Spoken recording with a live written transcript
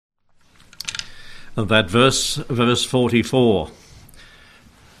And that verse 44,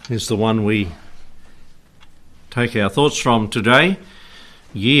 is the one we take our thoughts from today.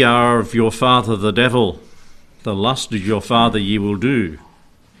 Ye are of your father the devil, the lust of your father ye will do.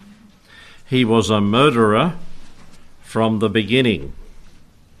 He was a murderer from the beginning,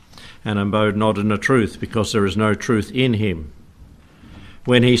 and abode not in the truth, because there is no truth in him.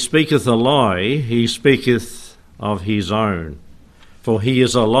 When he speaketh a lie, he speaketh of his own, for he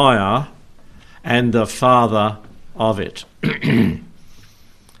is a liar and the father of it.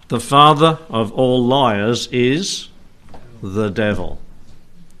 The father of all liars is the devil.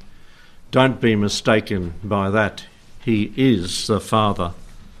 Don't be mistaken by that. He is the father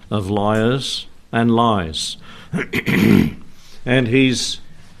of liars and lies. And he's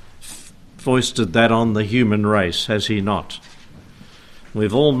foisted that on the human race, has he not?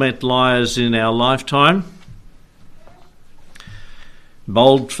 We've all met liars in our lifetime,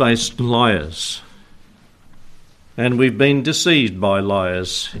 bold-faced liars. And we've been deceived by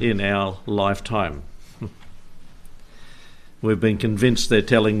liars in our lifetime. We've been convinced they're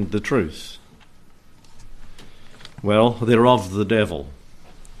telling the truth. Well, they're of the devil.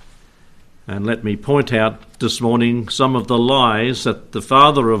 And let me point out this morning some of the lies that the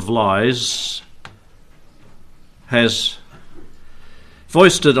father of lies has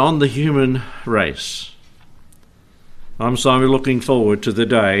foisted on the human race. I'm so looking forward to the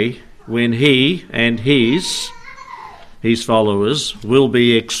day when he and his followers will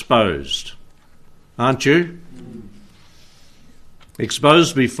be exposed. Aren't you?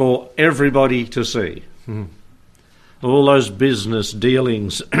 Exposed before everybody to see. All those business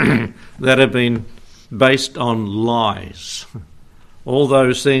dealings that have been based on lies. All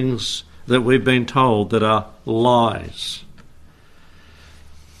those things that we've been told that are lies.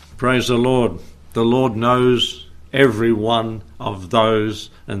 Praise the Lord. The Lord knows every one of those,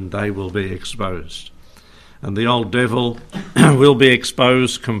 and they will be exposed. And the old devil will be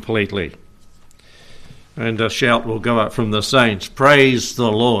exposed completely. And a shout will go up from the saints, praise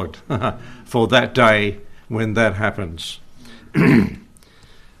the Lord, for that day when that happens.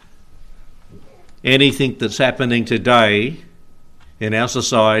 Anything that's happening today in our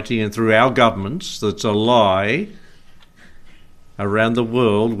society and through our governments that's a lie around the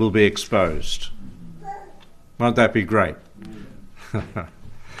world will be exposed. Won't that be great?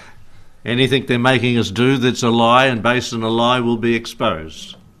 Anything they're making us do that's a lie and based on a lie will be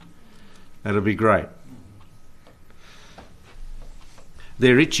exposed. That'll be great.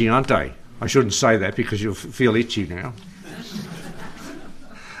 They're itchy, aren't they? I shouldn't say that because you'll feel itchy now.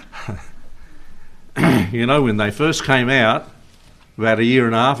 You know, when they first came out, about a year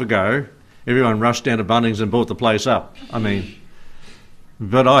and a half ago, everyone rushed down to Bunnings and bought the place up.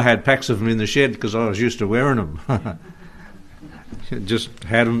 But I had packs of them in the shed because I was used to wearing them. Just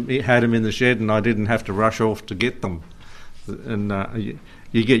had them in the shed, and I didn't have to rush off to get them. And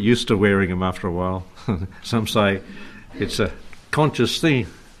you get used to wearing them after a while. Some say it's a conscious thing.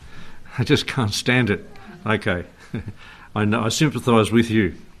 I just can't stand it. Okay, I know. I sympathise with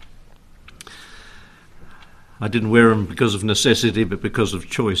you. I didn't wear them because of necessity, but because of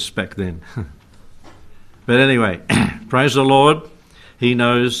choice back then. But anyway, praise the Lord. He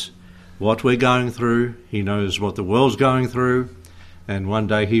knows what we're going through. He knows what the world's going through. And one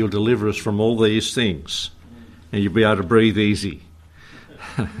day he'll deliver us from all these things. And you'll be able to breathe easy.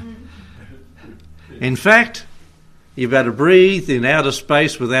 In fact, you'll be able to breathe in outer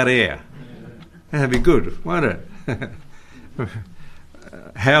space without air. That'd be good, won't it?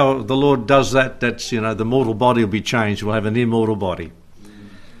 How the Lord does that, that's, the mortal body will be changed. We'll have an immortal body.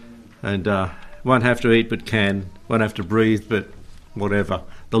 And won't have to eat but can. Won't have to breathe but whatever.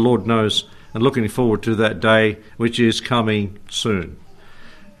 The Lord knows. And looking forward to that day which is coming soon.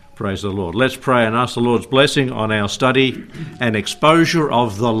 Praise the Lord. Let's pray and ask the Lord's blessing on our study and exposure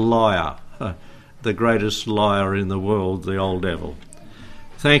of the liar, the greatest liar in the world, the old devil.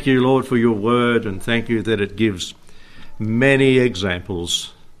 Thank you, Lord, for your word, and thank you that it gives many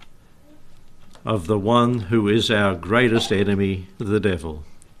examples of the one who is our greatest enemy, the devil.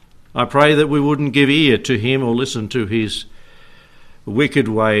 I pray that we wouldn't give ear to him or listen to his wicked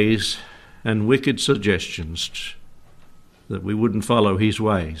ways and wicked suggestions, that we wouldn't follow his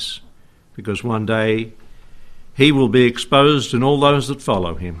ways, because one day he will be exposed and all those that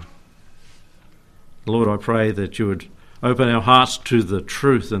follow him. Lord, I pray that you would open our hearts to the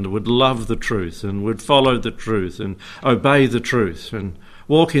truth and would love the truth and would follow the truth and obey the truth and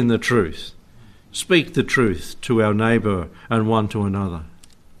walk in the truth. Speak the truth to our neighbour and one to another.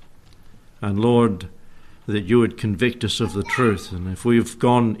 And Lord, that you would convict us of the truth, and if we've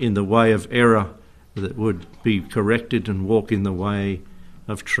gone in the way of error, that would be corrected and walk in the way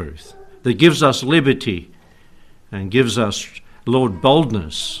of truth. that gives us liberty and gives us, Lord,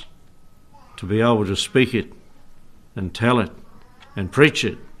 boldness to be able to speak it and tell it and preach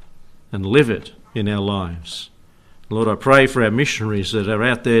it and live it in our lives. Lord, I pray for our missionaries that are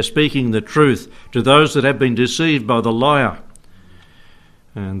out there speaking the truth to those that have been deceived by the liar.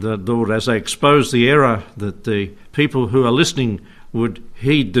 And that, Lord, as they expose the error, that the people who are listening would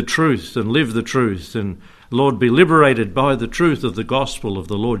heed the truth and live the truth and, Lord, be liberated by the truth of the gospel of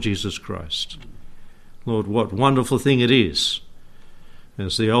the Lord Jesus Christ. Lord, what wonderful thing it is.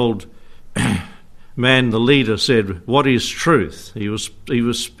 As the old man, the leader, said, what is truth? He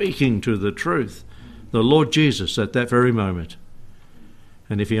was speaking to the truth, the Lord Jesus, at that very moment.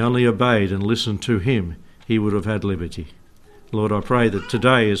 And if he only obeyed and listened to him, he would have had liberty. Lord, I pray that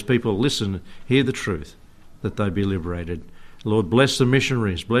today, as people listen, hear the truth, that they be liberated. Lord, bless the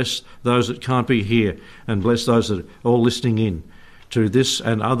missionaries, bless those that can't be here, and bless those that are all listening in to this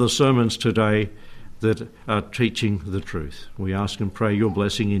and other sermons today that are teaching the truth. We ask and pray your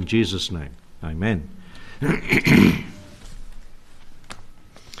blessing in Jesus' name. Amen.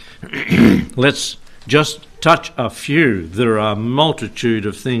 Let's just touch a few. There are a multitude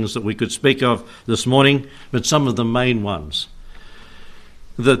of things that we could speak of this morning, but some of the main ones.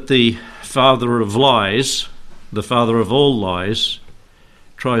 That the father of lies, the father of all lies,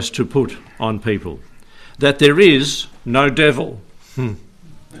 tries to put on people. That there is no devil.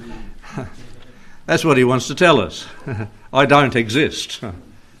 That's what he wants to tell us. I don't exist.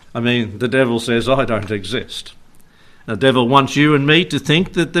 I mean, the devil says, I don't exist. The devil wants you and me to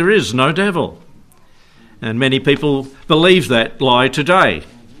think that there is no devil. And many people believe that lie today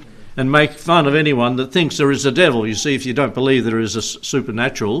and make fun of anyone that thinks there is a devil. You see, if you don't believe there is a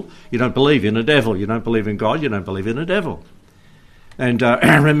supernatural, you don't believe in a devil. You don't believe in God, you don't believe in a devil. And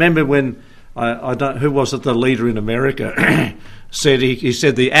remember when, I don't, who was it, the leader in America, said he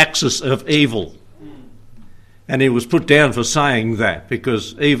said the axis of evil. And he was put down for saying that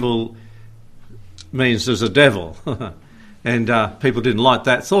because evil means there's a devil. And people didn't like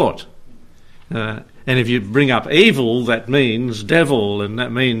that thought. And if you bring up evil, that means devil, and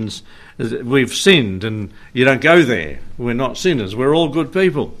that means we've sinned, and you don't go there. We're not sinners. We're all good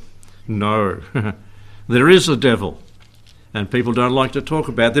people. No. There is a devil, and people don't like to talk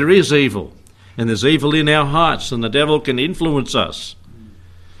about it. There is evil, and there's evil in our hearts, and the devil can influence us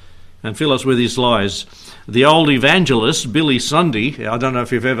and fill us with his lies. The old evangelist, Billy Sunday, I don't know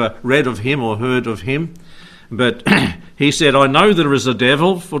if you've ever read of him or heard of him, but he said, I know there is a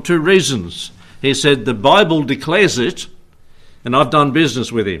devil for two reasons. He said, the Bible declares it, and I've done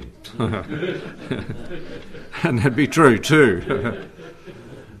business with him. And that'd be true too.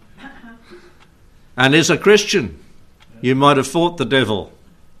 And as a Christian, you might have fought the devil,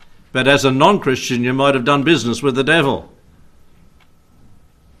 but as a non-Christian, you might have done business with the devil.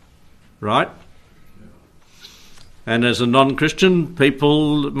 Right? And as a non-Christian,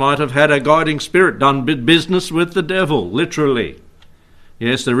 people might have had a guiding spirit, done business with the devil, literally.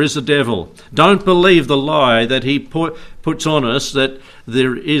 Yes, there is a devil. Don't believe the lie that he puts on us that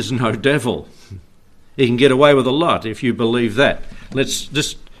there is no devil. He can get away with a lot if you believe that. Let's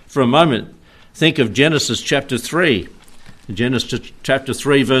just, for a moment, think of Genesis chapter 3. Genesis chapter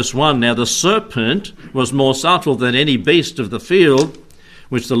 3, verse 1. Now the serpent was more subtle than any beast of the field,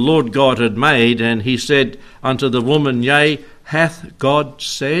 which the Lord God had made, and he said unto the woman, Yea, hath God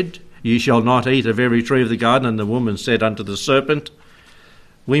said, Ye shall not eat of every tree of the garden? And the woman said unto the serpent,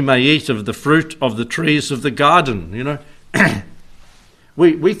 We may eat of the fruit of the trees of the garden. You know,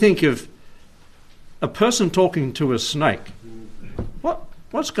 we think of a person talking to a snake.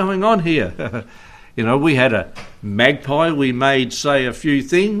 What's going on here? You know, we had a magpie, we made say a few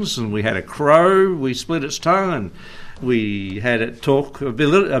things, and we had a crow, we split its tongue, and we had it talk a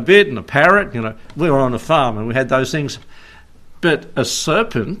bit, and a parrot. You know, we were on a farm and we had those things. But a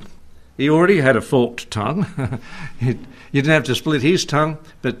serpent, he already had a forked tongue. You didn't have to split his tongue.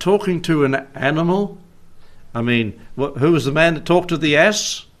 But talking to an animal, I mean, who was the man that talked to the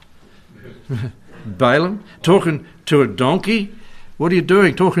ass? Balaam. Talking to a donkey. What are you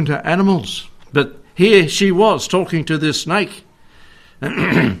doing? Talking to animals. But here she was talking to this snake.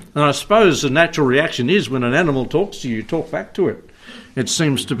 And I suppose the natural reaction is when an animal talks to you, you talk back to it. It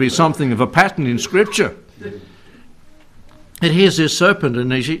seems to be something of a pattern in Scripture. And here's this serpent,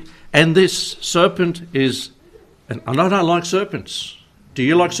 and this serpent is, and I don't like serpents. Do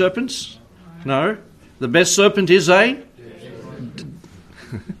you like serpents? No? The best serpent is no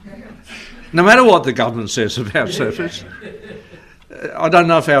matter what the government says about serpents. I don't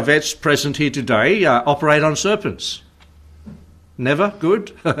know if our vets present here today operate on serpents. Never?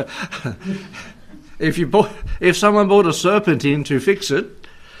 Good. If someone brought a serpent in to fix it,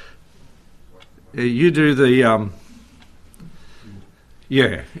 you do the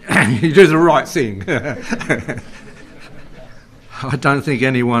you do the right thing. I don't think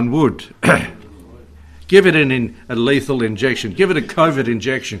anyone would. Give it a lethal injection. Give it a COVID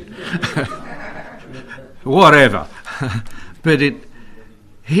injection. Whatever. But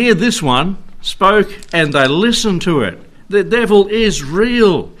here this one spoke and they listened to it. The devil is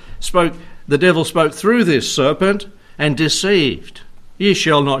real. The devil spoke through this serpent and deceived. Ye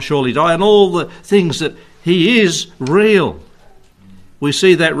shall not surely die, and all the things that he is real. We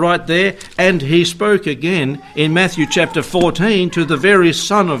see that right there. And he spoke again in Matthew chapter 14 to the very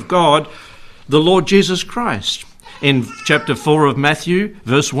Son of God, the Lord Jesus Christ. In chapter 4 of Matthew,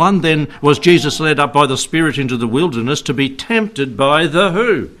 verse 1, then was Jesus led up by the Spirit into the wilderness to be tempted by the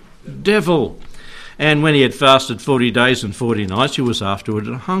who? Devil. And when he had fasted 40 days and 40 nights, he was afterward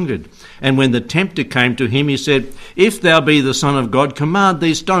hungered. And when the tempter came to him, he said, If thou be the Son of God, command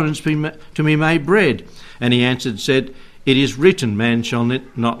these stones to be made bread. And he answered, said, It is written, man shall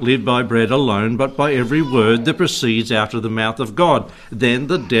not live by bread alone, but by every word that proceeds out of the mouth of God. Then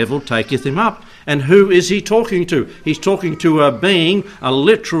the devil taketh him up. And who is he talking to? He's talking to a being, a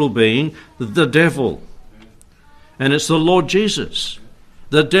literal being, the devil. And it's the Lord Jesus.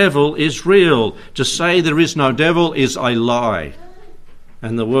 The devil is real. To say there is no devil is a lie.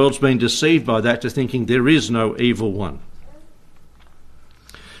 And the world's been deceived by that to thinking there is no evil one.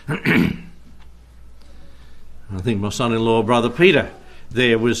 I think my son-in-law, Brother Peter,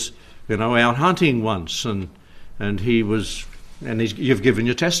 there was, out hunting once, and you've given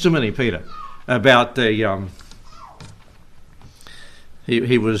your testimony, Peter, about the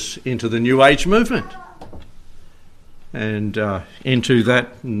he was into the New Age movement, and into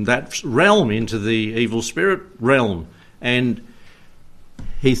that realm, into the evil spirit realm, and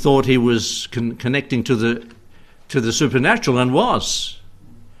he thought he was connecting to the supernatural, and was,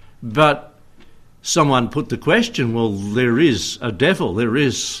 but someone put the question, well, there is a devil, there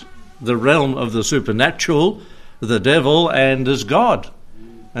is the realm of the supernatural, the devil, and there's God.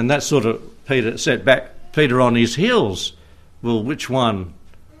 And that sort of set back Peter on his heels. Well, which one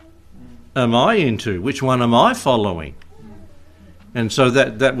am I into? Which one am I following? And so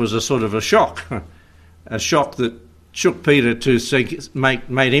that was a sort of a shock that shook Peter to think,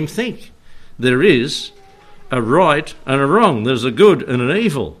 made him think. There is a right and a wrong. There's a good and an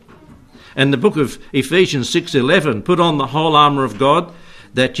evil. And the book of Ephesians 6:11, put on the whole armour of God,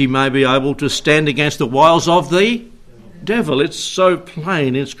 that ye may be able to stand against the wiles of the devil. It's so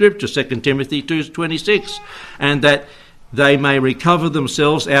plain in Scripture, 2 Timothy 2:26, and that they may recover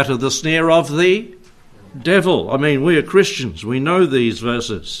themselves out of the snare of the devil. I mean, we are Christians, we know these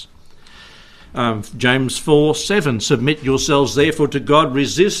verses. James 4:7, submit yourselves therefore to God,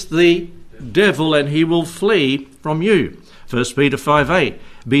 resist the devil and he will flee from you. 1 Peter 5:8,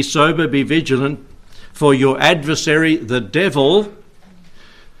 be sober, be vigilant, for your adversary, the devil,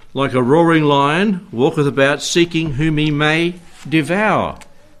 like a roaring lion, walketh about seeking whom he may devour.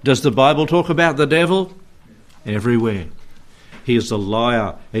 Does the Bible talk about the devil? Everywhere. He is a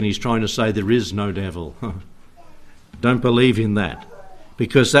liar, and he's trying to say there is no devil. Don't believe in that,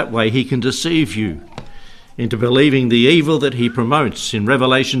 because that way he can deceive you into believing the evil that he promotes. In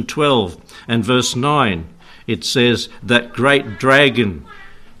Revelation 12 and verse 9, it says that great dragon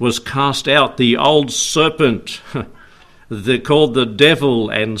was cast out, the old serpent, called the devil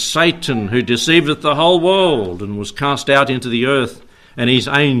and Satan, who deceiveth the whole world, and was cast out into the earth, and his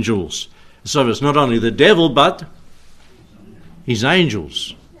angels. So it's not only the devil, but his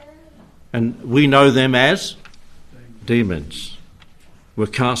angels. And we know them as demons. Were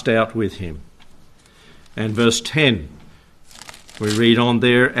cast out with him. And verse 10, we read on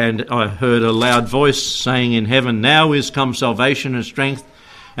there, and I heard a loud voice saying in heaven, now is come salvation and strength,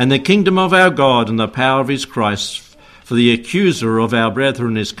 and the kingdom of our God and the power of his Christ. For the accuser of our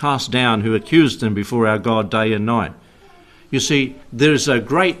brethren is cast down, who accused them before our God day and night. You see, there's a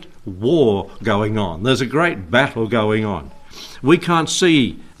great war going on. There's a great battle going on. We can't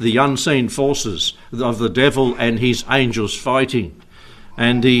see the unseen forces of the devil and his angels fighting.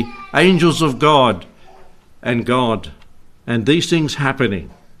 And the angels of God and these things happening.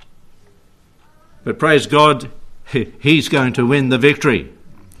 But praise God, he's going to win the victory.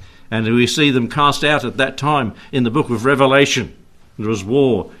 And we see them cast out at that time in the book of Revelation. There was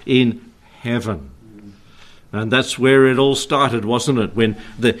war in heaven. And that's where it all started, wasn't it? When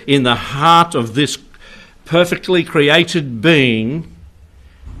in the heart of this perfectly created being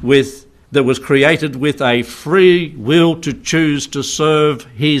that was created with a free will to choose to serve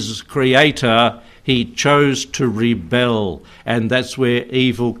his Creator, he chose to rebel. And that's where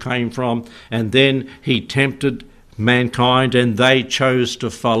evil came from. And then he tempted mankind, and they chose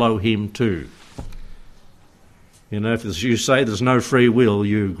to follow him too. If you say there's no free will,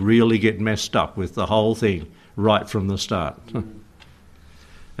 you really get messed up with the whole thing right from the start.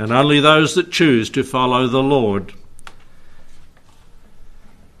 And only those that choose to follow the Lord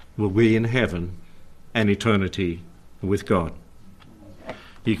will be in heaven and eternity with God.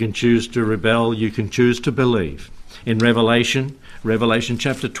 You can choose to rebel, you can choose to believe. In Revelation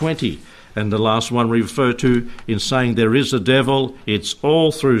chapter 20, and the last one we refer to in saying there is a devil, it's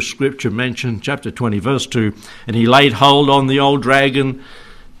all through Scripture mentioned, chapter 20, verse 2, and he laid hold on the old dragon,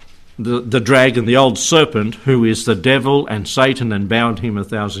 the dragon, the old serpent, who is the devil and Satan, and bound him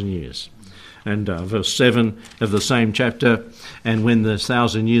 1,000 years. And verse 7 of the same chapter, and when the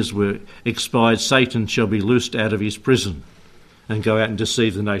 1,000 years were expired, Satan shall be loosed out of his prison and go out and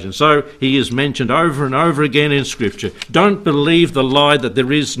deceive the nation. So he is mentioned over and over again in Scripture. Don't believe the lie that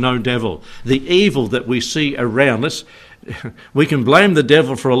there is no devil. The evil that we see around us, we can blame the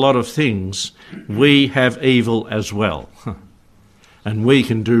devil for a lot of things. We have evil as well. And we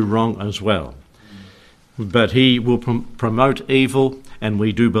can do wrong as well. But he will promote evil, and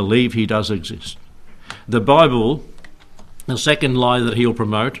we do believe he does exist. The Bible, the second lie that he'll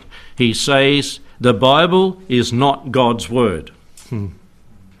promote, he says the Bible is not God's word.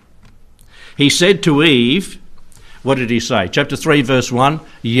 He said to Eve, what did he say? Chapter 3, verse 1,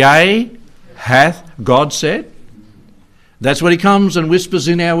 yea, hath God said? That's what he comes and whispers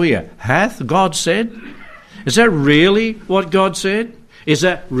in our ear. Hath God said? Is that really what God said? Is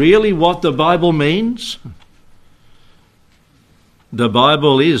that really what the Bible means? The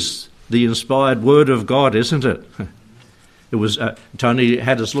Bible is the inspired word of God, isn't it? It was Tony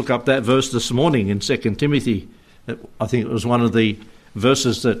had us look up that verse this morning in 2 Timothy. I think it was one of the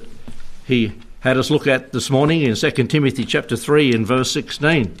verses that he had us look at this morning in 2 Timothy chapter 3 and verse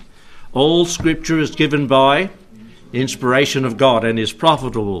 16. All Scripture is given by inspiration of God and is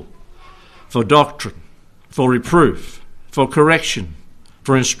profitable for doctrine, for reproof, for correction,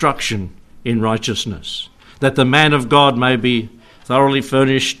 for instruction in righteousness, that the man of God may be thoroughly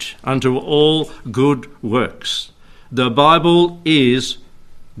furnished unto all good works. The Bible is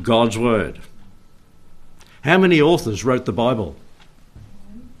God's word. How many authors wrote the Bible?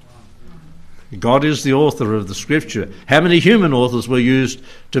 God is the author of the Scripture. How many human authors were used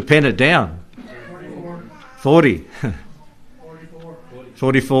to pen it down? 40.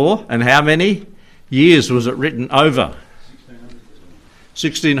 44. And how many years was it written over?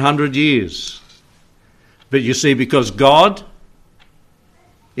 1,600 years. But you see, because God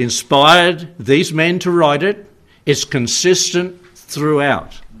inspired these men to write it, it's consistent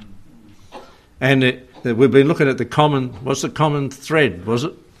throughout. And we've been looking at what's the common thread, was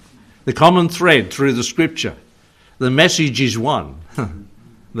it? The common thread through the Scripture. The message is one.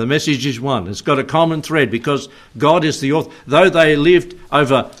 The message is one. It's got a common thread because God is the author. Though they lived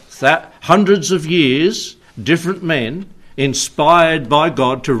over hundreds of years, different men, inspired by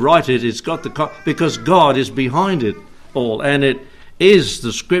God to write it, it's got because God is behind it all, and it is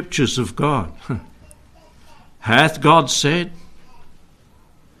the Scriptures of God. Hath God said?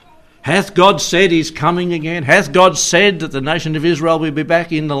 Hath God said he's coming again? Hath God said that the nation of Israel will be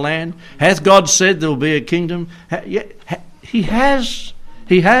back in the land? Hath God said there will be a kingdom? He has.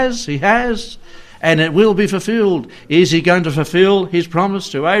 He has. And it will be fulfilled. Is he going to fulfill his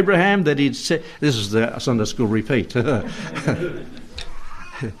promise to Abraham that he'd said? This is the Sunday school repeat.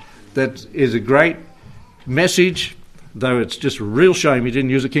 That is a great message, though it's just a real shame he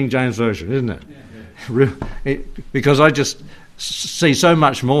didn't use a King James Version, isn't it? Because I just see so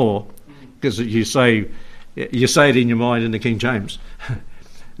much more, because you say it in your mind in the King James,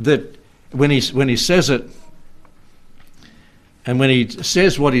 that when he says it, and when he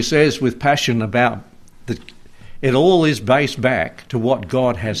says what he says with passion about it all is based back to what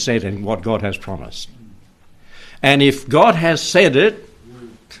God has said and what God has promised. And if God has said it,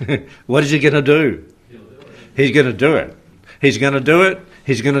 what is he going to do? He's going to do it. He's going to do it.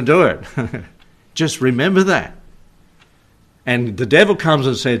 He's going to do it. Just remember that. And the devil comes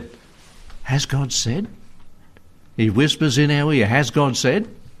and said, has God said? He whispers in our ear, has God said?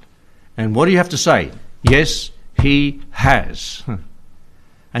 And what do you have to say? Yes, he has.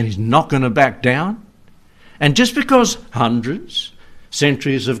 And he's not going to back down. And just because hundreds,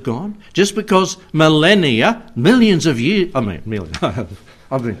 centuries have gone, just because millennia, millions of years,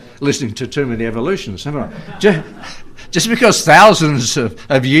 I've been listening to too many evolutions, haven't I? Just because thousands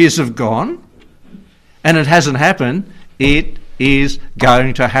of years have gone and it hasn't happened, it is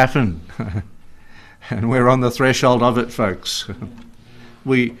going to happen. And we're on the threshold of it, folks.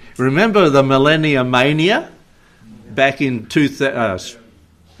 We remember the Millennium Mania back in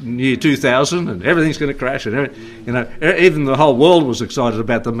year 2000, and everything's going to crash, and even the whole world was excited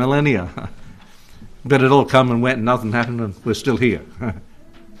about the millennia. But it all come and went and nothing happened and we're still here.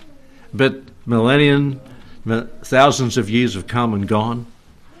 But thousands of years have come and gone.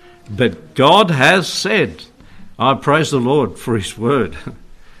 But God has said, I praise the Lord for his word,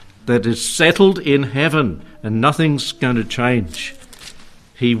 that it's settled in heaven and nothing's going to change.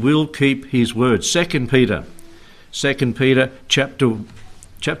 He will keep his word. 2 Peter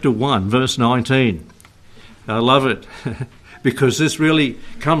chapter 1, verse 19. I love it because this really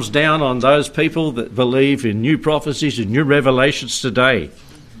comes down on those people that believe in new prophecies and new revelations today.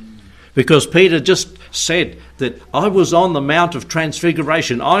 Because Peter just said that I was on the Mount of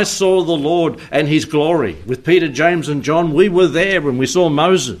Transfiguration. I saw the Lord and his glory. With Peter, James and John, we were there when we saw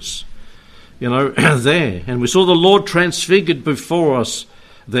Moses, there. And we saw the Lord transfigured before us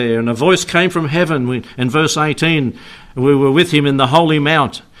there. And a voice came from heaven. In verse 18, we were with him in the holy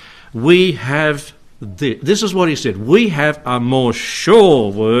mount. We have, this is what he said, we have a more sure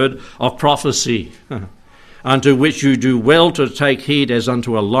word of prophecy, unto which you do well to take heed as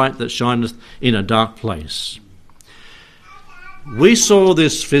unto a light that shineth in a dark place. We saw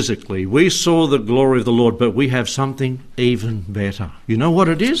this physically. We saw the glory of the Lord, but we have something even better. You know what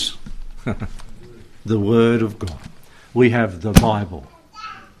it is? The Word of God. We have the Bible.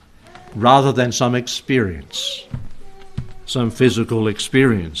 Rather than some experience, some physical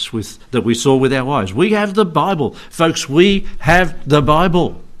experience that we saw with our eyes. We have the Bible. Folks, we have the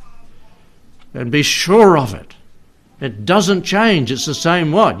Bible. And be sure of it. It doesn't change. It's the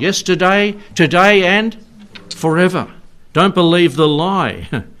same what? Yesterday, today, and forever. Don't believe the lie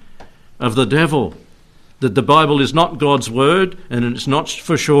of the devil that the Bible is not God's word and it's not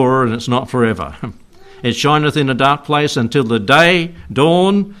for sure and it's not forever. It shineth in a dark place until the day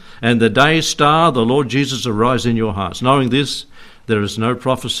dawn and the day star, the Lord Jesus, arise in your hearts. Knowing this, there is no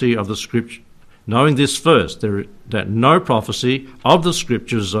prophecy of the Scripture. Knowing this first, that no prophecy of the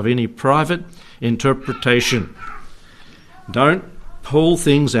Scriptures of any private interpretation. Don't pull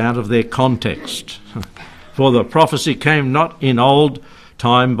things out of their context. For the prophecy came not in old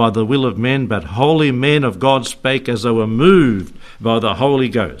time by the will of men, but holy men of God spake as they were moved by the Holy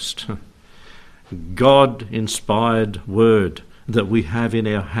Ghost. God-inspired word that we have in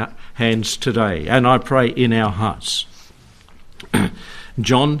our hands today, and I pray in our hearts.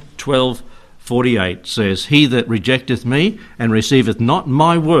 John 12:48 says, He that rejecteth me and receiveth not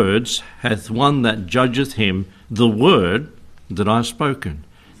my words hath one that judgeth him the word that I have spoken.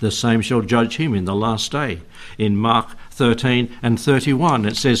 The same shall judge him in the last day. In Mark 13:31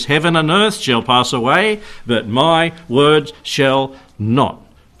 it says, Heaven and earth shall pass away, but my words shall not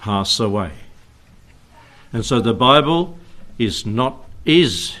pass away. And so the Bible is not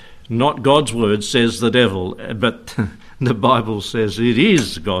God's word, says the devil, but the Bible says it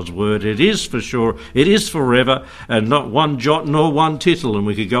is God's word. It is for sure. It is forever, and not one jot nor one tittle. And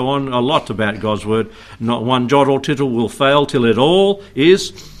we could go on a lot about God's word. Not one jot or tittle will fail till it all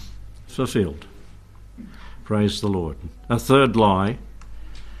is fulfilled. Praise the Lord. A third lie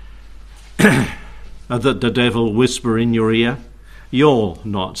that the devil whisper in your ear, you're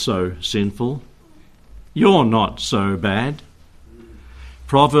not so sinful. You're not so bad.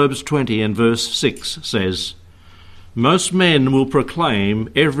 Proverbs 20 and verse 6 says, Most men will proclaim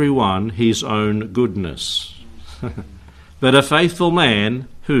every one his own goodness, but a faithful man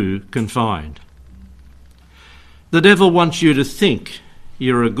who can find? The devil wants you to think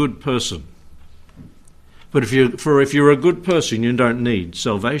you're a good person. But if you're a good person, you don't need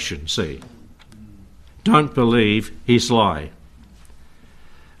salvation, see. Don't believe his lie.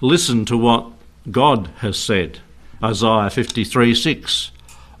 Listen to what God has said. Isaiah 53:6.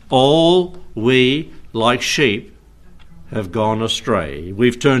 All we, like sheep, have gone astray.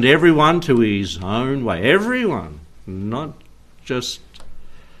 We've turned everyone to his own way. Everyone, not just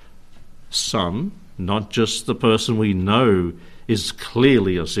some, not just the person we know is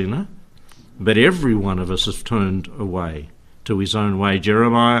clearly a sinner, but every one of us has turned away to his own way.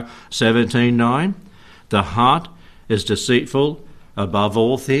 Jeremiah 17:9. The heart is deceitful above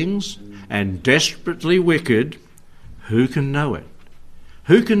all things and desperately wicked. Who can know it?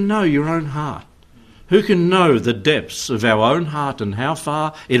 Who can know your own heart? Who can know the depths of our own heart and how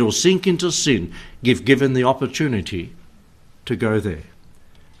far it'll sink into sin if given the opportunity to go there?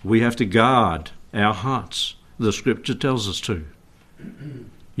 We have to guard our hearts. The Scripture tells us to.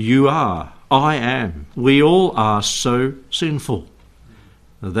 You are, I am, we all are so sinful.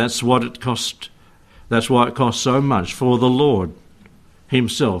 That's what it cost. That's why it cost so much for the Lord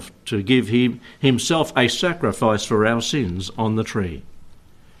himself to give himself a sacrifice for our sins on the tree,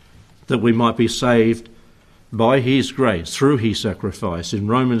 that we might be saved by his grace through his sacrifice. In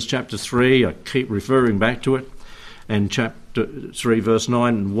Romans chapter 3, I keep referring back to it, and chapter 3 verse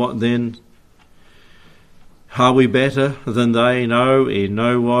 9, what then? Are we better than they? No, in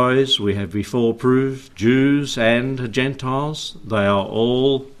no wise. We have before proved, Jews and Gentiles, they are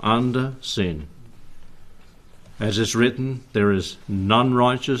all under sin. As is written, there is none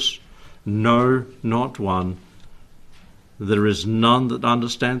righteous, no, not one. There is none that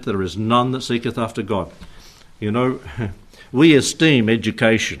understandeth, there is none that seeketh after God. You know, we esteem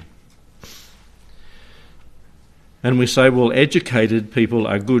education. And we say, well, educated people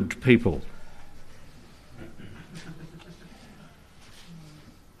are good people.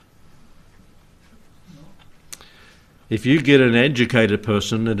 If you get an educated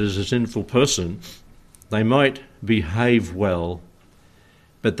person that is a sinful person, they might behave well,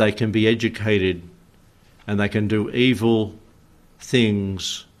 but they can be educated and they can do evil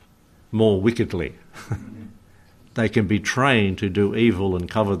things more wickedly. They can be trained to do evil and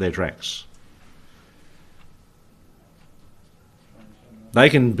cover their tracks. They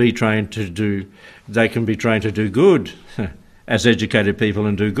can be trained to do good as educated people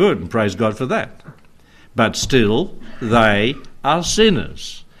and do good, and praise God for that. But still, they are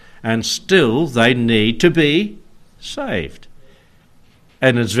sinners, and still they need to be saved.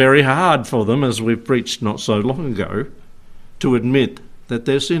 And it's very hard for them, as we preached not so long ago, to admit that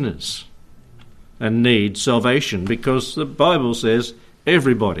they're sinners and need salvation, because the Bible says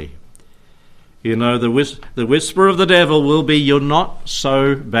everybody. You know, the whisper of the devil will be, you're not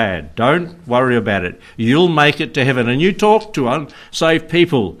so bad. Don't worry about it. You'll make it to heaven. And you talk to unsaved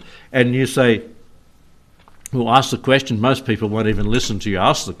people and you say, well, ask the question. Most people won't even listen to you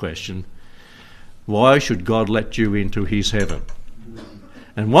ask the question. Why should God let you into his heaven?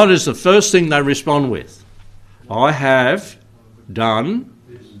 And what is the first thing they respond with? I have done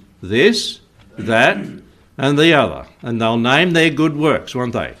this, that, and the other. And they'll name their good works,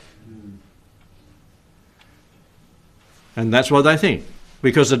 won't they? And that's what they think.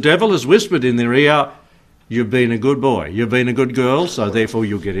 Because the devil has whispered in their ear, you've been a good boy, you've been a good girl, so therefore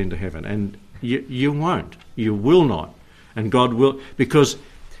you'll get into heaven. And you won't. You will not. And God will. Because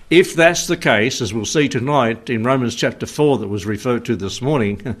if that's the case, as we'll see tonight in Romans chapter 4 that was referred to this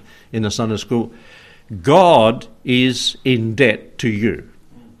morning in the Sunday school, God is in debt to you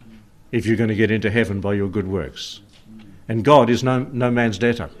if you're going to get into heaven by your good works. And God is no man's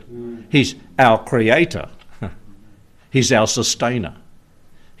debtor. He's our creator. He's our sustainer.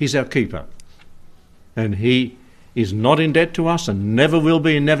 He's our keeper. And he is not in debt to us and never will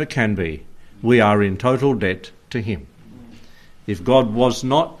be and never can be. We are in total debt to him. If God was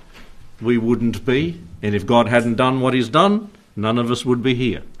not, we wouldn't be. And if God hadn't done what he's done, none of us would be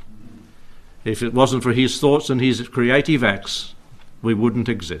here. If it wasn't for his thoughts and his creative acts, we wouldn't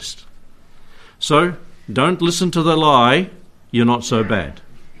exist. So, don't listen to the lie, you're not so bad.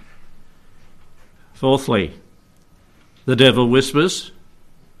 Fourthly, the devil whispers,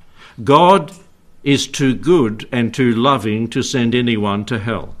 God is too good and too loving to send anyone to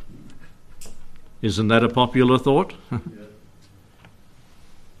hell. Isn't that a popular thought?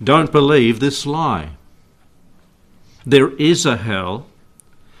 Don't believe this lie. There is a hell,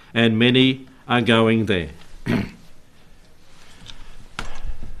 and many are going there.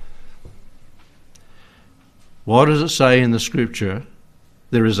 What does it say in the scripture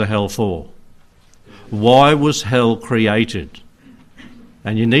there is a hell for? Why was hell created?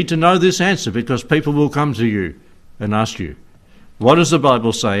 And you need to know this answer, because people will come to you and ask you, what does the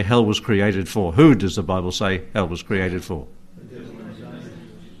Bible say hell was created for? Who does the Bible say hell was created for?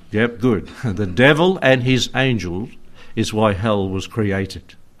 Yep, good. The devil and his angels is why hell was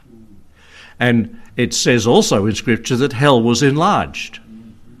created. And it says also in Scripture that hell was enlarged.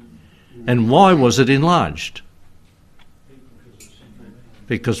 And why was it enlarged?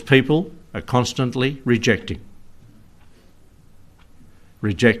 Because people are constantly rejecting.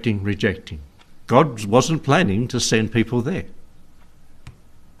 Rejecting. God wasn't planning to send people there.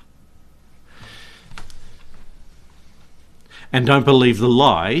 And don't believe the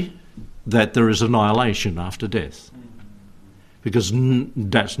lie that there is annihilation after death. Because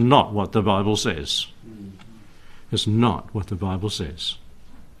that's not what the Bible says. It's not what the Bible says.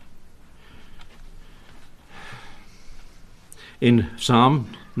 In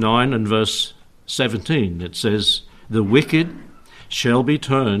Psalm 9 and verse 17 it says, the wicked shall be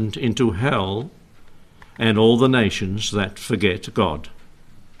turned into hell, and all the nations that forget God.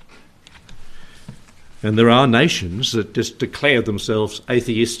 And there are nations that just declare themselves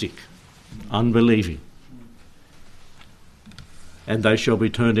atheistic, unbelieving. And they shall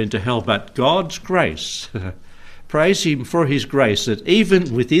be turned into hell. But God's grace, praise him for his grace, that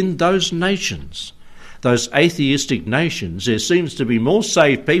even within those nations, those atheistic nations, there seems to be more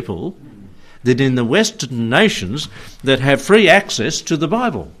saved people than in the Western nations that have free access to the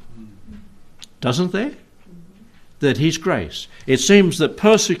Bible. Doesn't there? that his grace. It seems that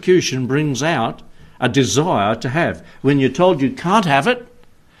persecution brings out a desire to have. When you're told you can't have it,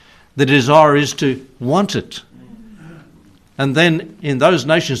 the desire is to want it. And then in those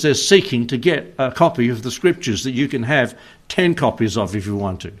nations they're seeking to get a copy of the scriptures that you can have 10 copies of if you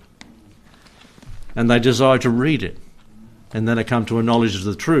want to. And they desire to read it. And then they come to a knowledge of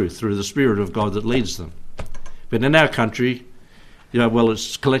the truth through the Spirit of God that leads them. But in our country,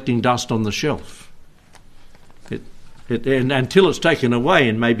 it's collecting dust on the shelf. And until it's taken away,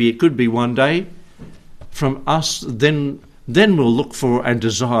 and maybe it could be one day, from us, then we'll look for and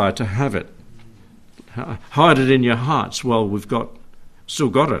desire to have it. Hide it in your hearts while we've still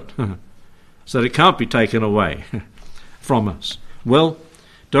got it, so that it can't be taken away from us. Well,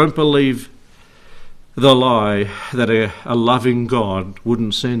 don't believe the lie that a loving God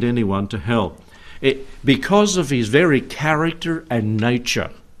wouldn't send anyone to hell. Because of his very character and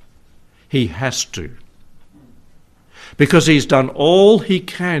nature, he has to. Because he's done all he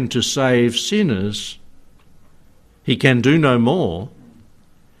can to save sinners, he can do no more.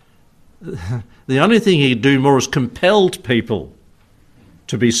 The only thing he can do more is compelled people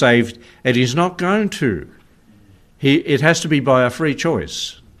to be saved, and he's not going to. It has to be by a free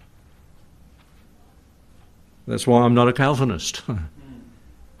choice. That's why I'm not a Calvinist.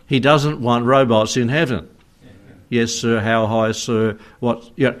 He doesn't want robots in heaven. Yes, sir, how high, sir,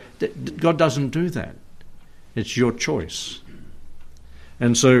 what? God doesn't do that. It's your choice.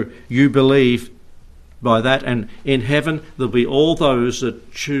 And so you believe by that, and in heaven there'll be all those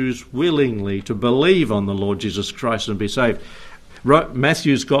that choose willingly to believe on the Lord Jesus Christ and be saved.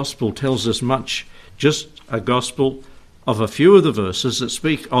 Matthew's gospel tells us much, just a gospel of a few of the verses that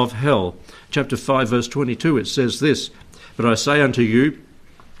speak of hell. Chapter 5 verse 22, it says this, "But I say unto you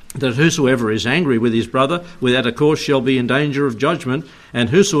that whosoever is angry with his brother without a cause shall be in danger of judgment, and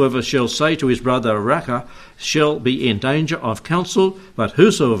whosoever shall say to his brother Raca shall be in danger of counsel, but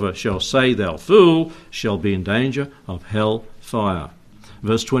whosoever shall say thou fool shall be in danger of hell fire."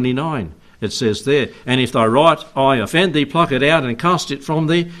 Verse 29, it says there, "And if thy right eye offend thee, pluck it out and cast it from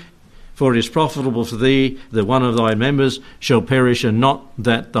thee, for it is profitable for thee that one of thy members shall perish, and not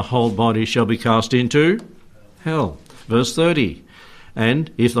that the whole body shall be cast into hell." Verse 30,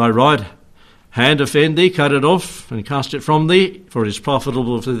 "And if thy right hand offend thee, cut it off and cast it from thee, for it is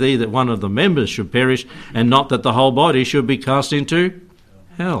profitable for thee that one of the members should perish, and not that the whole body should be cast into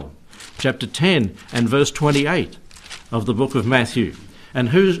hell." Chapter 10 and verse 28 of the book of Matthew. And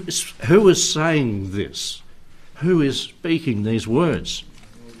who is saying this? Who is speaking these words?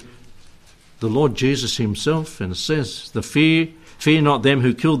 The Lord Jesus himself, and it says, Fear not them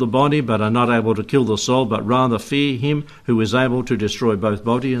who kill the body, but are not able to kill the soul, but rather fear him who is able to destroy both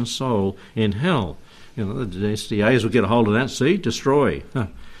body and soul in hell. The SDAs will get a hold of that. See, destroy,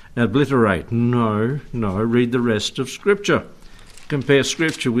 obliterate. No, read the rest of Scripture. Compare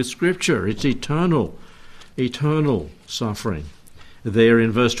Scripture with Scripture. It's eternal suffering. There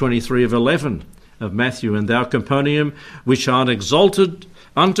in verse 23 of 11 of Matthew, "And thou, Capernaum, which art exalted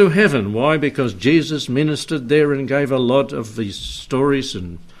unto heaven." Why? Because Jesus ministered there and gave a lot of these stories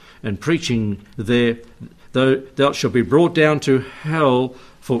and preaching there. "Though thou shalt be brought down to hell,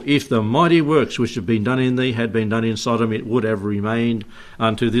 for if the mighty works which have been done in thee had been done in Sodom, it would have remained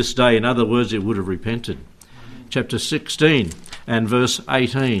unto this day." In other words, it would have repented. Chapter 16 and verse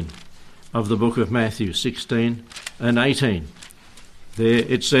 18 of the book of Matthew, 16 and 18. There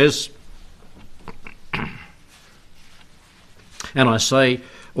it says, "And I say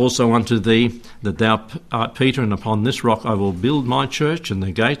also unto thee that thou art Peter, and upon this rock I will build my church, and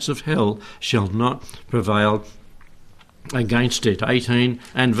the gates of hell shall not prevail against it." 18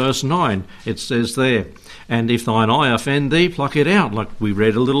 and verse 9, it says there, "And if thine eye offend thee, pluck it out," like we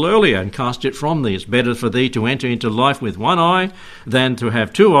read a little earlier, "and cast it from thee. It's better for thee to enter into life with one eye than to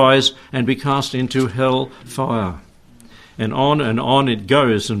have two eyes and be cast into hell fire." And on it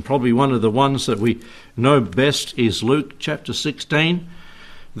goes, and probably one of the ones that we know best is Luke chapter 16,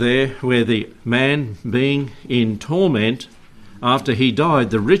 there where the man being in torment after he died,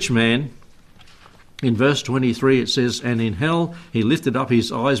 the rich man, in verse 23 it says, "And in hell he lifted up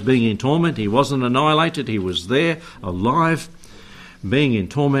his eyes being in torment." He wasn't annihilated, he was there alive, being in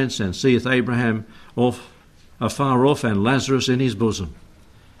torments, "and seeth Abraham afar off and Lazarus in his bosom."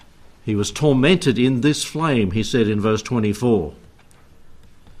 He was tormented in this flame, he said in verse 24.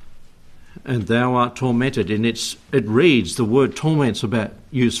 "And thou art tormented." And it reads, the word torment's about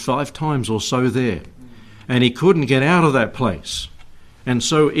used 5 times or so there. And he couldn't get out of that place. And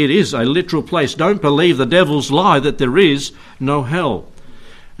so it is a literal place. Don't believe the devil's lie that there is no hell.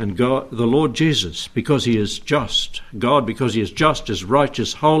 And God, the Lord Jesus, because he is just, God, because he is just, is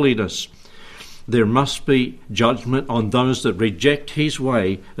righteous, holiness, there must be judgment on those that reject his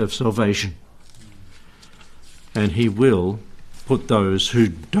way of salvation. And he will put those who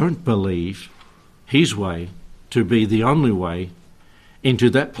don't believe his way to be the only way into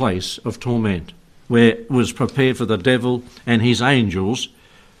that place of torment, where it was prepared for the devil and his angels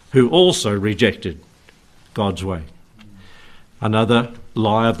who also rejected God's way. Another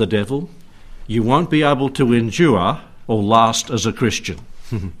lie of the devil: you won't be able to endure or last as a Christian.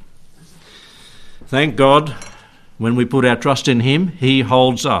 Thank God, when we put our trust in him, he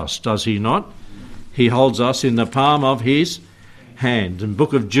holds us, does he not? He holds us in the palm of his hand. And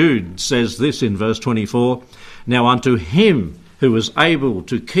Book of Jude says this in verse 24, "Now unto him who is able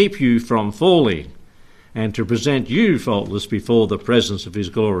to keep you from falling, and to present you faultless before the presence of his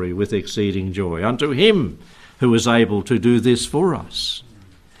glory with exceeding joy." Unto him who is able to do this for us.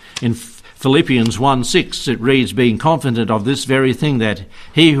 In Philippians 1:6 it reads, "Being confident of this very thing, that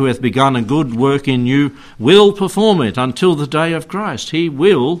he who hath begun a good work in you will perform it until the day of Christ." He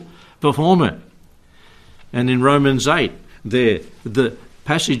will perform it. And in Romans 8, there, the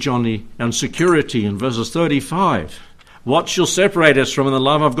passage on security in verses 35, "What shall separate us from the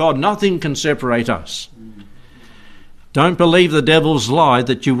love of God? Nothing can separate us." Don't believe the devil's lie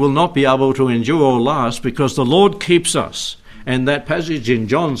that you will not be able to endure or last, because the Lord keeps us. And that passage in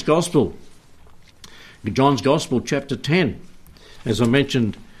John's Gospel chapter 10, as I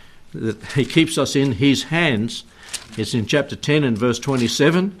mentioned, that he keeps us in his hands. It's in chapter 10 and verse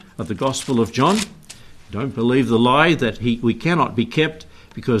 27 of the Gospel of John. Don't believe the lie that we cannot be kept,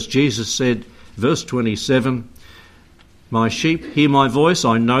 because Jesus said, verse 27, "My sheep hear my voice,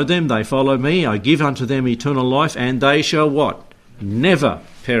 I know them, they follow me, I give unto them eternal life, and they shall" what? "Never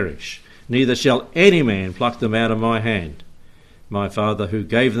perish, neither shall any man pluck them out of my hand. My Father who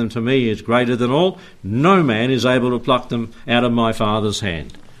gave them to me is greater than all. No man is able to pluck them out of my Father's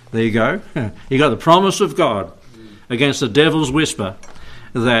hand." There you go. You got the promise of God against the devil's whisper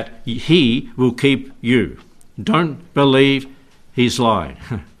that he will keep you. Don't believe his lie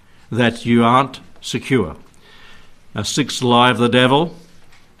that you aren't secure. A sixth lie of the devil: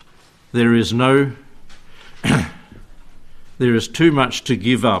 there is too much to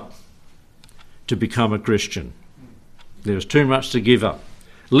give up to become a Christian. There's too much to give up.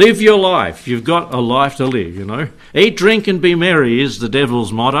 Live your life. You've got a life to live, you know. Eat, drink and be merry is the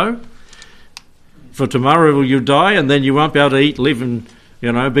devil's motto. For tomorrow will you die, and then you won't be able to eat, live and,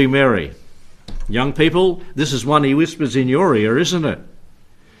 be merry. Young people, this is one he whispers in your ear, isn't it?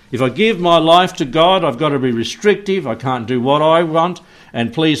 If I give my life to God, I've got to be restrictive. I can't do what I want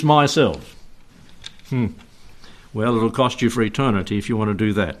and please myself. Well, it'll cost you for eternity if you want to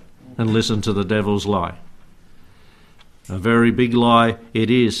do that and listen to the devil's lie. A very big lie it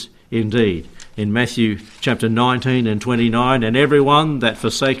is indeed. In Matthew chapter 19 and 29, "And everyone that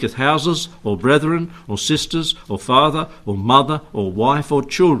forsaketh houses, or brethren, or sisters, or father, or mother, or wife, or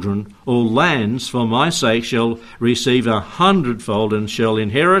children, or lands for my sake shall receive 100-fold, and shall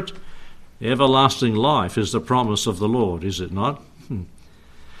inherit everlasting life," is the promise of the Lord, is it not?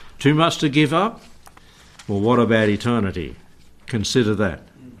 Too much to give up? Well, what about eternity? Consider that.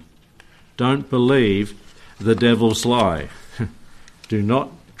 Don't believe the devil's lie. Do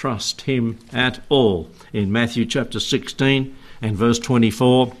not trust him at all. In Matthew chapter 16 and verse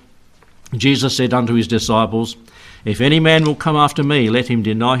 24, Jesus said unto his disciples, "If any man will come after me, let him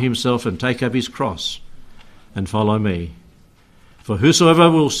deny himself and take up his cross and follow me. For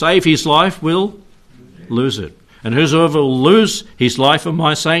whosoever will save his life will lose it, and whosoever will lose his life for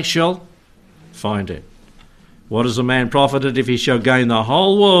my sake shall find it. What is a man profited if he shall gain the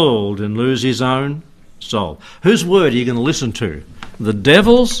whole world and lose his own soul?" Whose word are you going to listen to? The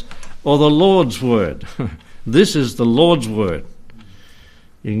devil's or the Lord's word? This is the Lord's word.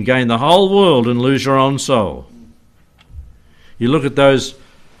 You can gain the whole world and lose your own soul. You look at those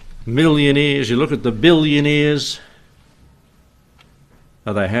millionaires, you look at the billionaires.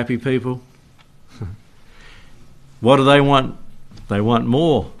 Are they happy people? What do they want? They want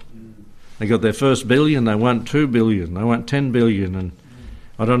more. They got their first billion, they want 2 billion, they want 10 billion, and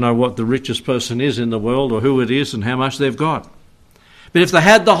I don't know what the richest person is in the world or who it is and how much they've got. But if they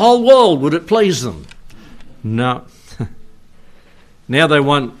had the whole world, would it please them? No. Now they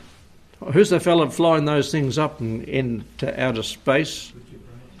want... Who's the fellow flying those things up and into outer space?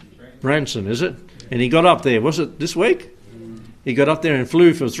 Branson, is it? And he got up there, was it this week? He got up there and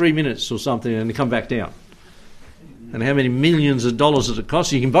flew for 3 minutes or something and come back down. And how many millions of dollars does it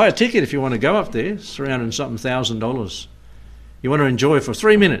cost? You can buy a ticket if you want to go up there. It's $300,000. You want to enjoy for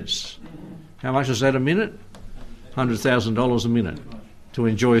 3 minutes. How much is that a minute? $100,000 a minute to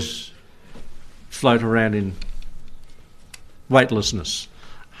enjoy float around in weightlessness.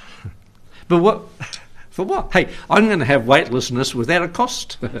 But what? For what? Hey, I'm going to have weightlessness without a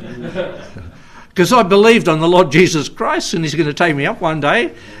cost. Because I believed on the Lord Jesus Christ, and he's going to take me up one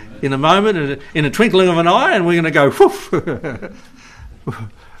day in a moment, in a twinkling of an eye, and we're going to go whoof.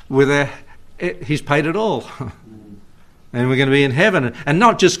 He's paid it all. And we're going to be in heaven, and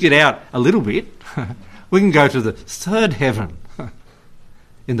not just get out a little bit. We can go to the third heaven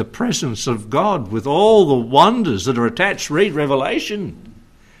in the presence of God with all the wonders that are attached. Read Revelation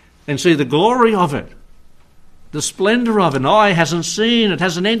and see the glory of it, the splendour of it. An eye hasn't seen, it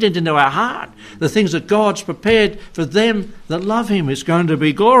hasn't entered into our heart. The things that God's prepared for them that love him is going to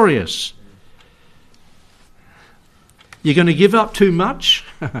be glorious. You're going to give up too much?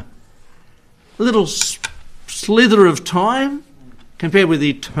 A little slither of time compared with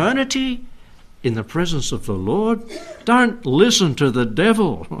eternity in the presence of the Lord? Don't listen to the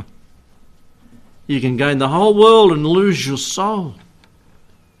devil. You can gain the whole world and lose your soul.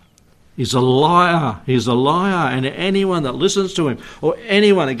 He's a liar. He's a liar. And anyone that listens to him, or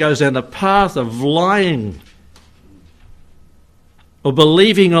anyone that goes down the path of lying or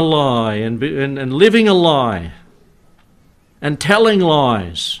believing a lie and living a lie and telling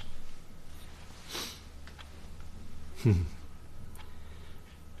lies,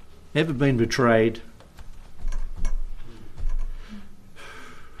 ever been betrayed?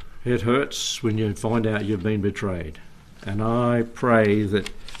 It hurts when you find out you've been betrayed. And I pray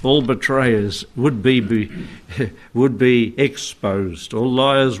that all betrayers would be exposed. All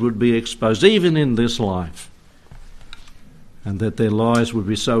liars would be exposed, even in this life. And that their lies would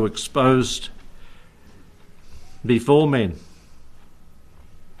be so exposed before men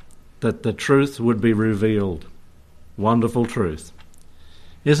that the truth would be revealed. Wonderful truth.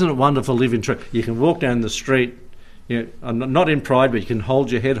 Isn't it wonderful living truth? You can walk down the street, not in pride, but you can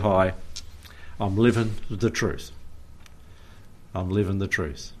hold your head high. I'm living the truth. I'm living the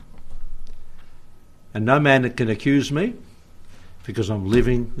truth. And no man can accuse me because I'm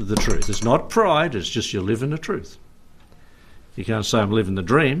living the truth. It's not pride, it's just you're living the truth. You can't say I'm living the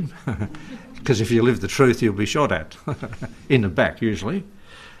dream, because if you live the truth, you'll be shot at, in the back usually.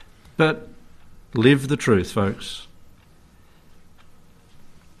 But live the truth, folks.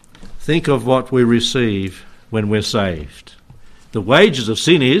 Think of what we receive when we're saved. The wages of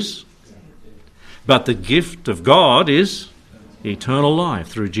sin is, but the gift of God is eternal life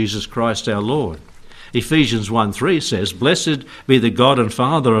through Jesus Christ our Lord. Ephesians 1:3 says, "Blessed be the God and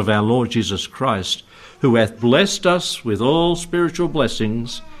Father of our Lord Jesus Christ, who hath blessed us with all spiritual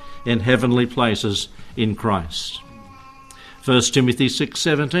blessings in heavenly places in Christ." 1 Timothy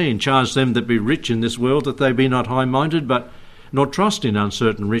 6:17, "Charge them that be rich in this world, that they be not high-minded, but nor trust in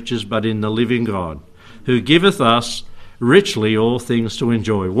uncertain riches, but in the living God, who giveth us richly all things to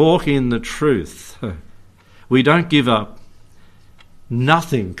enjoy." Walk in the truth. We don't give up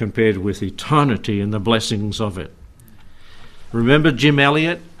nothing compared with eternity and the blessings of it. Remember Jim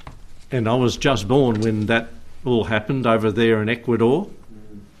Elliot? And I was just born when that all happened over there in Ecuador.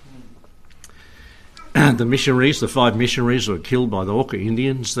 The missionaries, the 5 missionaries, were killed by the Auca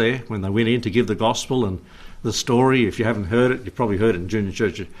Indians there when they went in to give the gospel. And the story, if you haven't heard it, you've probably heard it in junior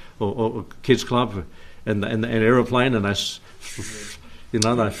church or kids club, and an aeroplane, and they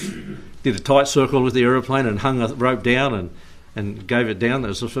did a tight circle with the aeroplane and hung a rope down and gave it down. That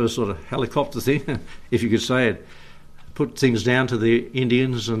was the first sort of helicopter thing, if you could say it. Put things down to the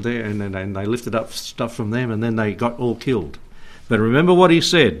Indians and they lifted up stuff from them, and then they got all killed. But remember what he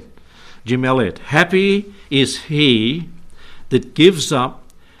said, Jim Elliot: "Happy is he that gives up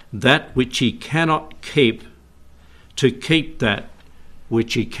that which he cannot keep to keep that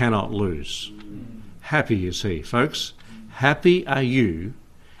which he cannot lose." Happy is he, folks. Happy are you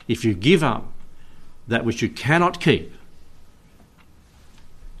if you give up that which you cannot keep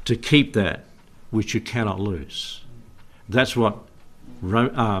to keep that which you cannot lose. That's what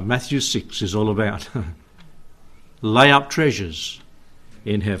Matthew 6 is all about. Lay up treasures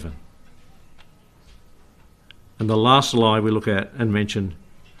in heaven. And the last lie we look at and mention,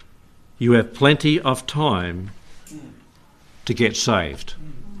 you have plenty of time to get saved.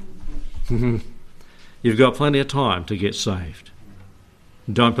 You've got plenty of time to get saved.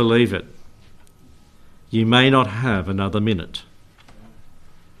 Don't believe it. You may not have another minute.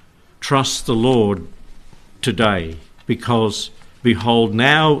 Trust the Lord today, because behold,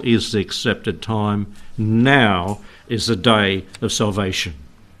 now is the accepted time. Now is the day of salvation.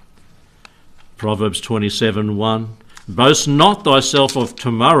 Proverbs 27:1, "Boast not thyself of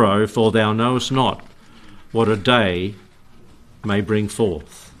tomorrow, for thou knowest not what a day may bring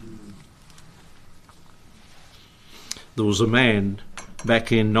forth." There was a man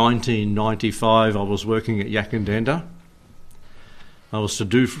back in 1995, I was working at Yakandenda, I was to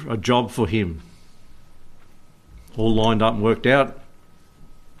do a job for him. All lined up and worked out.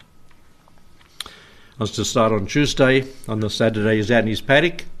 I was to start on Tuesday. On the Saturday, he's out in his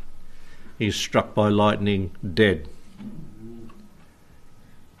paddock. He's struck by lightning, dead.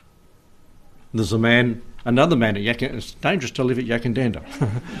 There's another man at Yakan. It's dangerous to live at Yakandanda.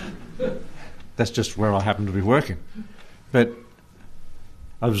 That's just where I happen to be working. But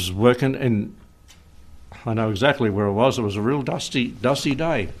I was working, and I know exactly where I was. It was a real dusty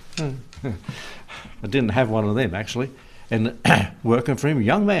day. I didn't have one of them, actually. And working for him,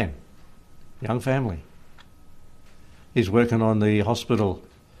 young man, young family. He's working on the hospital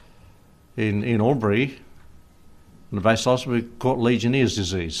in Albury, in the base hospital, caught Legionnaire's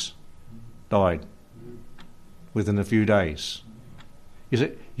disease. Died within a few days. You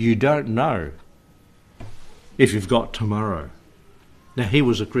see, you don't know if you've got tomorrow. Now, he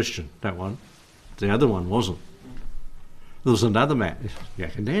was a Christian, that one. The other one wasn't. There was another man,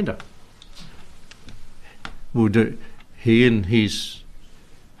 Yakandanda. He and his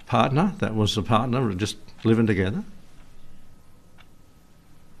partner, that was the partner, were just living together.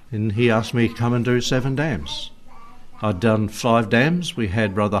 And he asked me to come and do 7 dams. I'd done 5 dams. We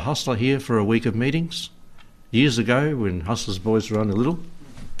had Brother Hustler here for a week of meetings years ago when Hustler's boys were only little.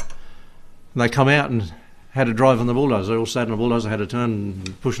 And they come out and had to drive on the bulldozer. They all sat on the bulldozer, had to turn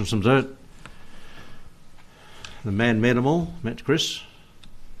and push them some dirt. The man met them all, met Chris.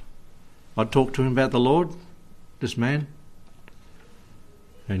 I talked to him about the Lord, this man.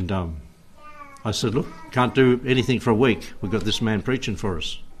 And I said, look, can't do anything for a week. We've got this man preaching for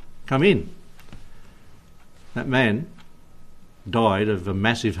us. Come in. That man died of a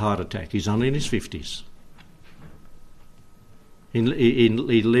massive heart attack. He's only in his 50s. He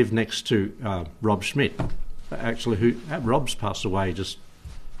lived next to Rob Schmidt. Actually, Rob's passed away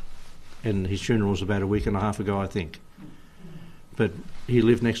and his funeral was about a week and a half ago, I think. But he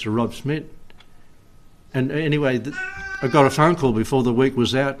lived next to Rob Schmidt. And anyway, I got a phone call before the week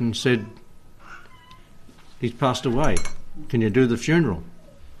was out and said, he's passed away. Can you do the funeral?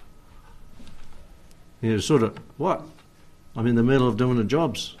 You know, sort of, what? I'm in the middle of doing the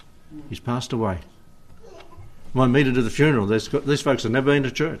jobs. He's passed away. Want me to do the funeral? These folks have never been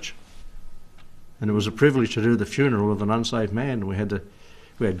to church. And it was a privilege to do the funeral of an unsaved man. We had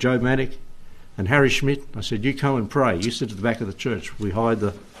Joe Maddock and Harry Schmidt. I said, you come and pray. You sit at the back of the church. We hired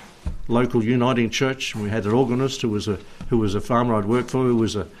the local Uniting Church, and we had an organist who was a farmer I'd worked for, who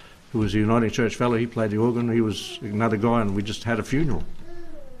was a Uniting Church fellow. He played the organ. He was another guy, and we just had a funeral.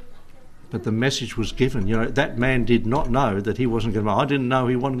 But the message was given. You know, that man did not know that he wasn't going to be. I didn't know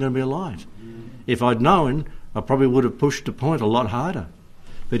he wasn't going to be alive. If I'd known, I probably would have pushed the point a lot harder.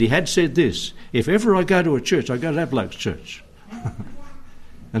 But he had said this: if ever I go to a church, I go to that bloke's church.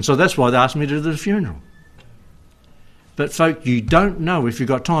 And so that's why they asked me to do the funeral. But folk, you don't know if you've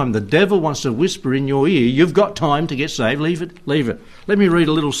got time. The devil wants to whisper in your ear, you've got time to get saved, leave it. Let me read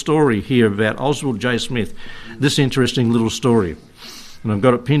a little story here about Oswald J. Smith. This interesting little story. And I've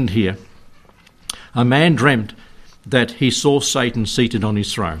got it pinned here. A man dreamt that he saw Satan seated on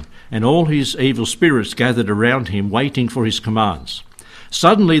his throne, and all his evil spirits gathered around him, waiting for his commands.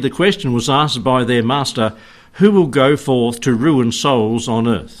 Suddenly the question was asked by their master, who will go forth to ruin souls on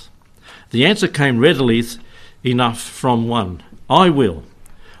earth? The answer came readily enough from one, I will.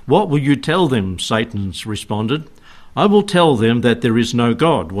 What will you tell them? Satan responded. I will tell them that there is no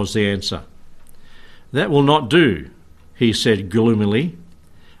God, was the answer. That will not do, he said gloomily.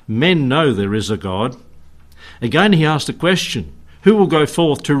 Men know there is a God. Again he asked the question, who will go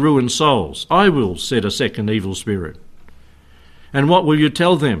forth to ruin souls? I will, said a second evil spirit. And what will you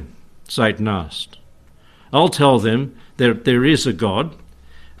tell them? Satan asked. I'll tell them that there is a God,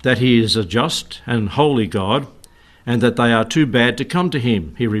 that he is a just and holy God, and that they are too bad to come to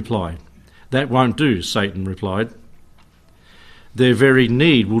him, he replied. That won't do, Satan replied. Their very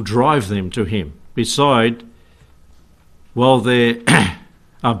need will drive them to him. Besides, while there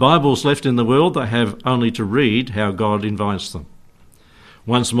are Bibles left in the world, they have only to read how God invites them.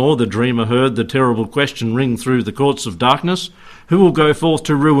 Once more the dreamer heard the terrible question ring through the courts of darkness, who will go forth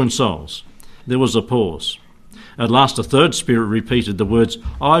to ruin souls? There was a pause. At last a third spirit repeated the words,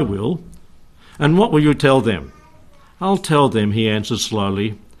 I will. And what will you tell them? I'll tell them, he answered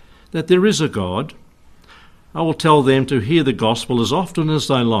slowly, that there is a God. I will tell them to hear the gospel as often as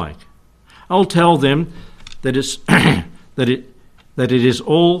they like. I'll tell them that it is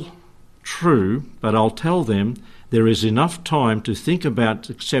all true, but I'll tell them there is enough time to think about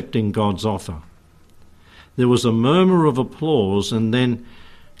accepting God's offer. There was a murmur of applause, and then,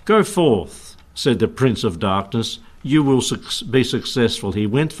 go forth, said the Prince of Darkness, you will be successful. He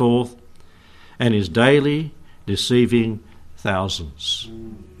went forth, and his daily deceiving thousands.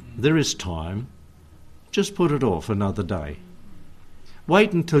 There is time. Just put it off another day.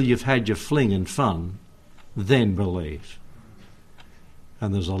 Wait until you've had your fling and fun, then believe.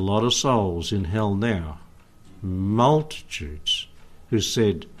 And there's a lot of souls in hell now, multitudes, who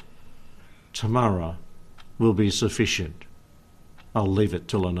said, tomorrow will be sufficient. I'll leave it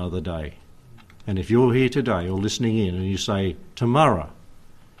till another day. And if you're here today or listening in and you say, tomorrow,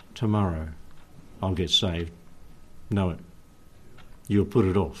 I'll get saved, know it. You'll put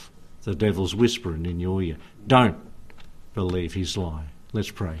it off. The devil's whispering in your ear. Don't believe his lie.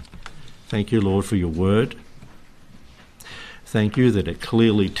 Let's pray. Thank you, Lord, for your word. Thank you that it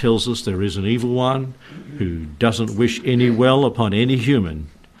clearly tells us there is an evil one who doesn't wish any well upon any human.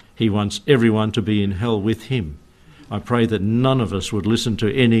 He wants everyone to be in hell with him. I pray that none of us would listen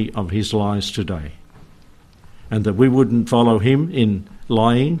to any of his lies today, and that we wouldn't follow him in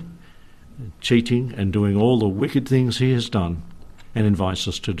lying, cheating, and doing all the wicked things he has done and invites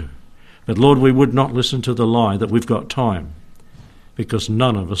us to do. But Lord, we would not listen to the lie that we've got time, because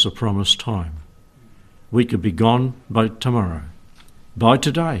none of us are promised time. We could be gone by tomorrow, by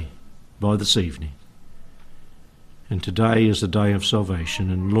today, by this evening. And today is the day of salvation.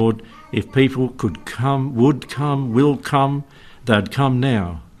 And Lord, if people could come, would come, will come, they'd come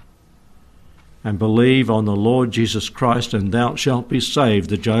now and believe on the Lord Jesus Christ, and thou shalt be saved.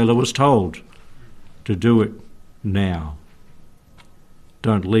 The jailer was told to do it now.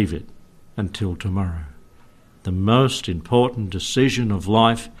 Don't leave it until tomorrow. The most important decision of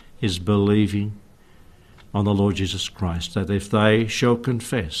life is believing on the Lord Jesus Christ, that if they shall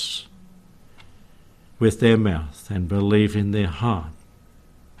confess with their mouth and believe in their heart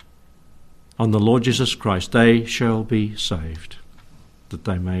on the Lord Jesus Christ, they shall be saved. That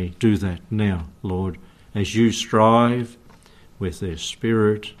they may do that now, Lord, as you strive with their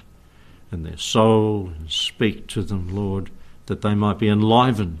spirit and their soul and speak to them, Lord, that they might be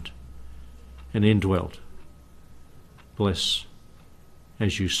enlivened and indwelt. Bless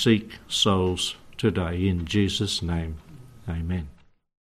as you seek souls today, in Jesus' name. Amen.